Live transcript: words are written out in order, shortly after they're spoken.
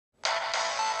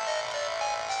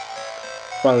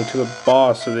Finally to the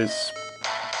boss of this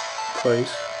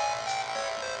place.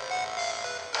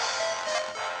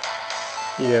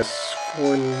 Yes,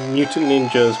 4 mutant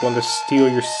ninjas want to steal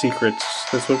your secrets.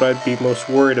 That's what I'd be most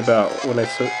worried about when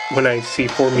I see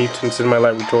 4 mutants in my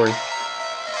laboratory.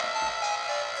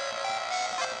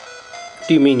 What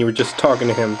do you mean you were just talking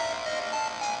to him?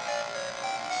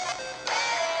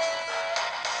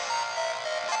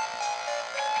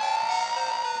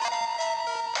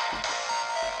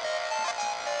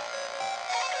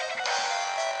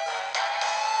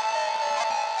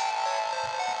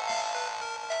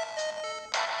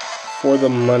 For the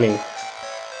money.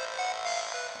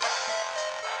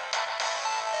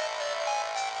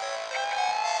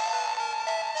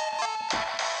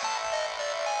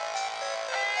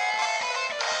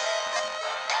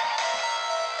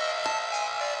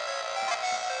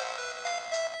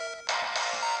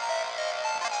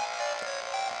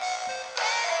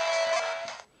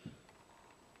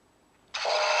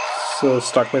 So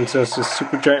Stockman sends this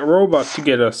super giant robot to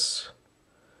get us.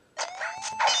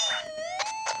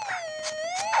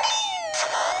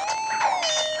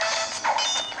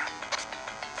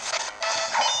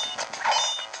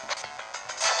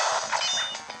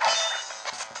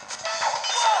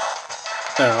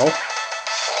 Ow.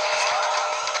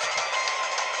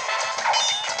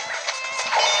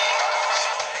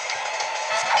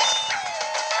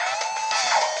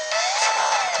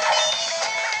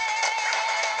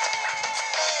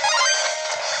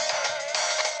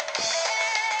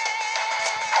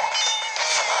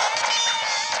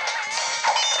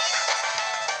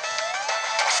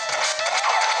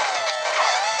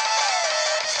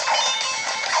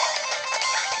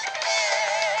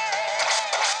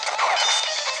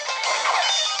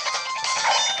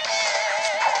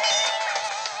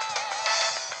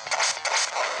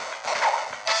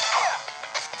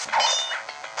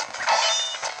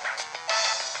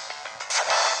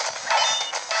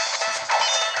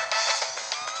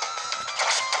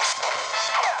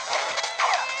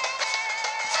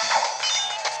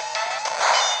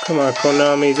 Come on,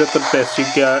 Konami, is that the best you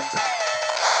got?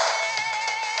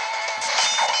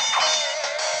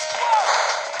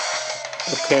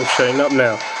 Okay, I'm shutting up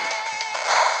now.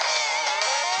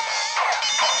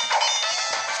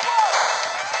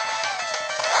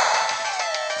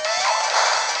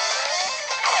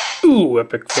 Ooh,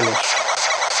 epic finish.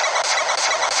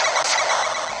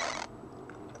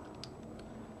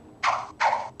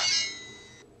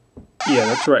 Yeah,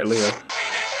 that's right, Leo.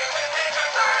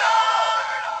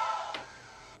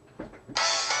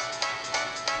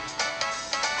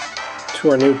 To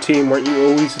our new team, weren't you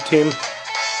always a team?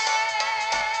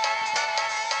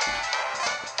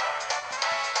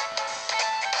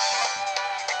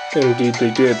 Indeed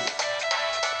they did.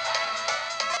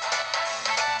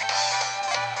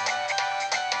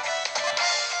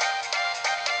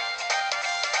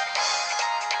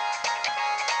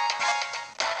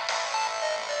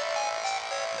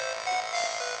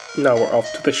 Now we're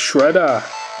off to the shredder.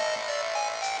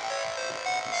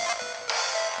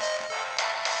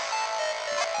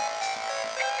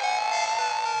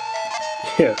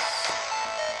 Yes.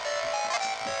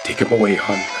 Take him away,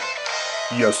 hun.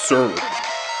 Yes, sir.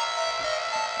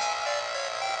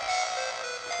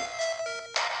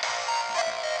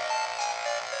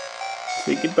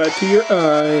 Say goodbye to your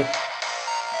eye.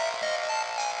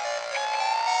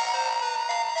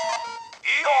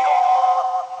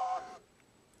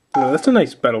 Oh, that's a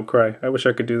nice battle cry. I wish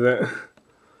I could do that.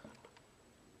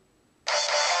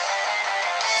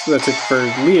 So that's it for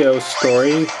Leo's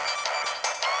story.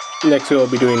 Next we'll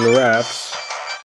be doing Raph's.